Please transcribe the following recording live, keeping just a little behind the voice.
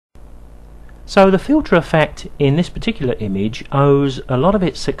So the filter effect in this particular image owes a lot of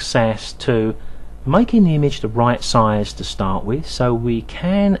its success to making the image the right size to start with, so we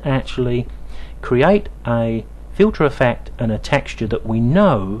can actually create a filter effect and a texture that we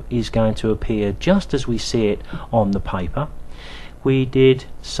know is going to appear just as we see it on the paper. We did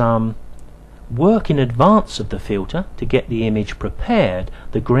some work in advance of the filter to get the image prepared,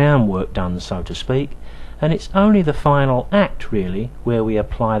 the groundwork done, so to speak, and it's only the final act really where we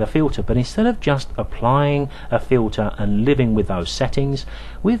apply the filter. But instead of just applying a filter and living with those settings,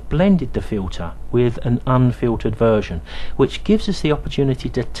 we've blended the filter with an unfiltered version, which gives us the opportunity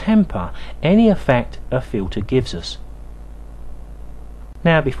to temper any effect a filter gives us.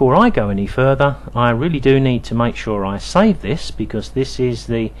 Now, before I go any further, I really do need to make sure I save this, because this is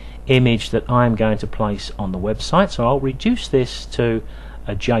the image that I'm going to place on the website. So I'll reduce this to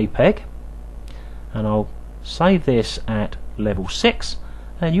a JPEG and I'll save this at level 6,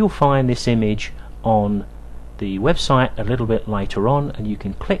 and you'll find this image on the website a little bit later on, and you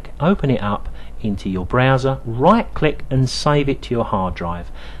can open it up into your browser, right click and save it to your hard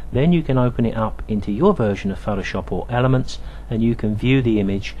drive. Then you can open it up into your version of Photoshop or Elements, and you can view the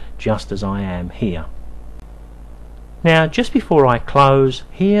image just as I am here. Now, just before I close,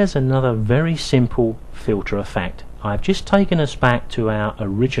 here's another very simple filter effect. I've just taken us back to our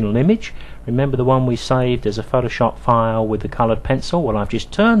original image. Remember the one we saved as a Photoshop file with the coloured pencil? Well, I've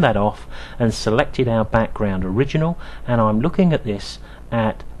just turned that off and selected our background original, and I'm looking at this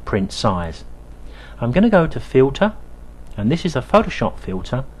at print size. I'm going to go to Filter, and this is a Photoshop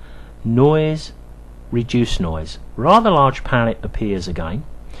filter, Noise, Reduce Noise. Rather large palette appears again.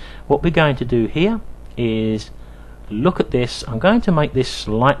 What we're going to do here is look at this. I'm going to make this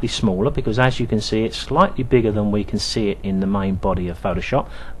slightly smaller, because as you can see it's slightly bigger than we can see it in the main body of Photoshop.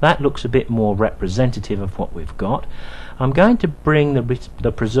 That looks a bit more representative of what we've got. I'm going to bring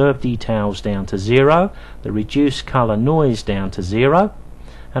the preserve details down to 0, the reduce color noise down to 0,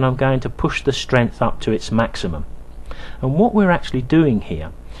 and I'm going to push the strength up to its maximum. And what we're actually doing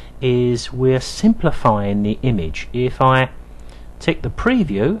here is we're simplifying the image. If I tick the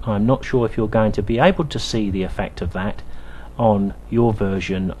preview, I'm not sure if you're going to be able to see the effect of that on your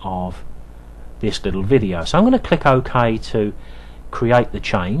version of this little video. So I'm going to click OK to create the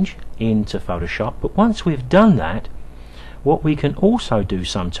change into Photoshop. But once we've done that, what we can also do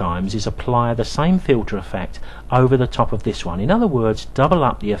sometimes is apply the same filter effect over the top of this one. In other words, double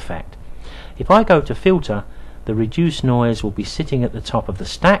up the effect. If I go to Filter, the reduce noise will be sitting at the top of the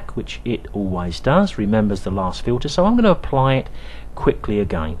stack, which it always does, remembers the last filter, so I'm going to apply it quickly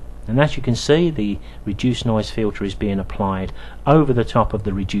again. And as you can see, the reduce noise filter is being applied over the top of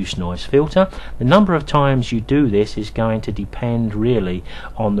the reduce noise filter. The number of times you do this is going to depend really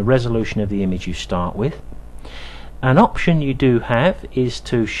on the resolution of the image you start with. An option you do have is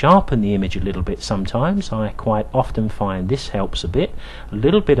to sharpen the image a little bit sometimes. I quite often find this helps a bit. A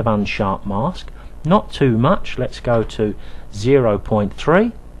little bit of unsharp mask. Not too much. Let's go to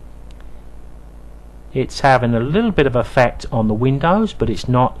 0.3. It's having a little bit of effect on the windows, but it's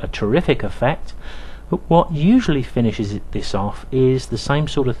not a terrific effect. But what usually finishes this off is the same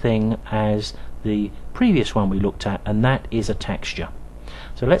sort of thing as the previous one we looked at, and that is a texture.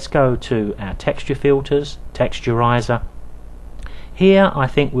 So let's go to our texture filters, texturizer. Here I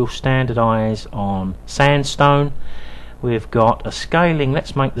think we'll standardize on sandstone. We've got a scaling,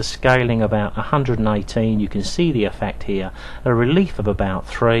 let's make the scaling about 118. You can see the effect here, a relief of about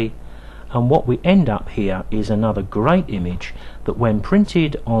 3, and what we end up here is another great image that when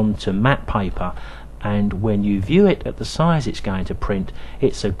printed onto matte paper, and when you view it at the size it's going to print,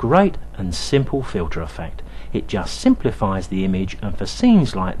 it's a great and simple filter effect. It just simplifies the image, and for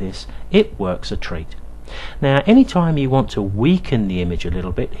scenes like this it works a treat. Now, anytime you want to weaken the image a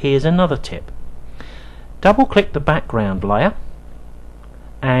little bit, here's another tip. Double click the background layer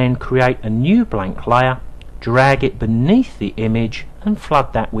and create a new blank layer, drag it beneath the image and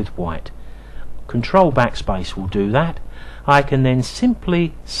flood that with white. Control backspace will do that. I can then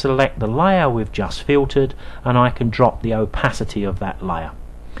simply select the layer we've just filtered, and I can drop the opacity of that layer.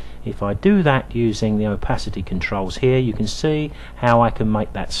 If I do that using the opacity controls here, you can see how I can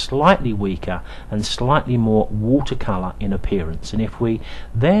make that slightly weaker and slightly more watercolor in appearance. And if we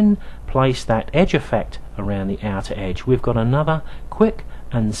then place that edge effect around the outer edge, we've got another quick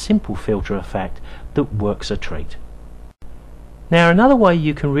and simple filter effect that works a treat. Now, another way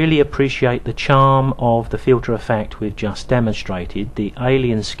you can really appreciate the charm of the filter effect we've just demonstrated, the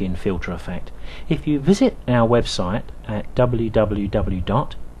alien skin filter effect, if you visit our website at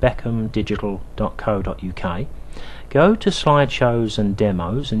www.beckhamdigital.co.uk, go to slideshows and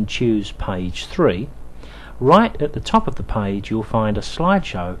demos and choose page 3. right at the top of the page you'll find a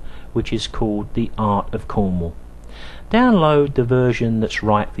slideshow which is called The Art of Cornwall. Download the version that's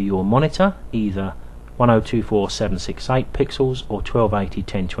right for your monitor, either 1024x768 pixels or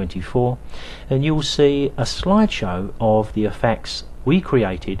 1280x1024, and you'll see a slideshow of the effects we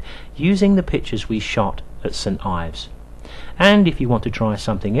created using the pictures we shot at St Ives. And if you want to try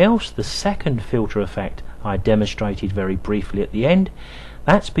something else, the second filter effect I demonstrated very briefly at the end,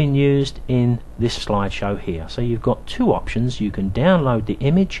 that's been used in this slideshow here. So you've got two options. You can download the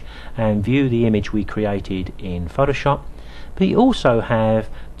image and view the image we created in Photoshop, but you also have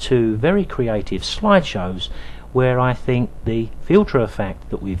two very creative slideshows where I think the filter effect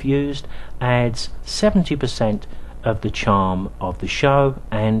that we've used adds 70% of the charm of the show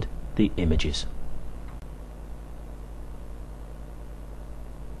and the images.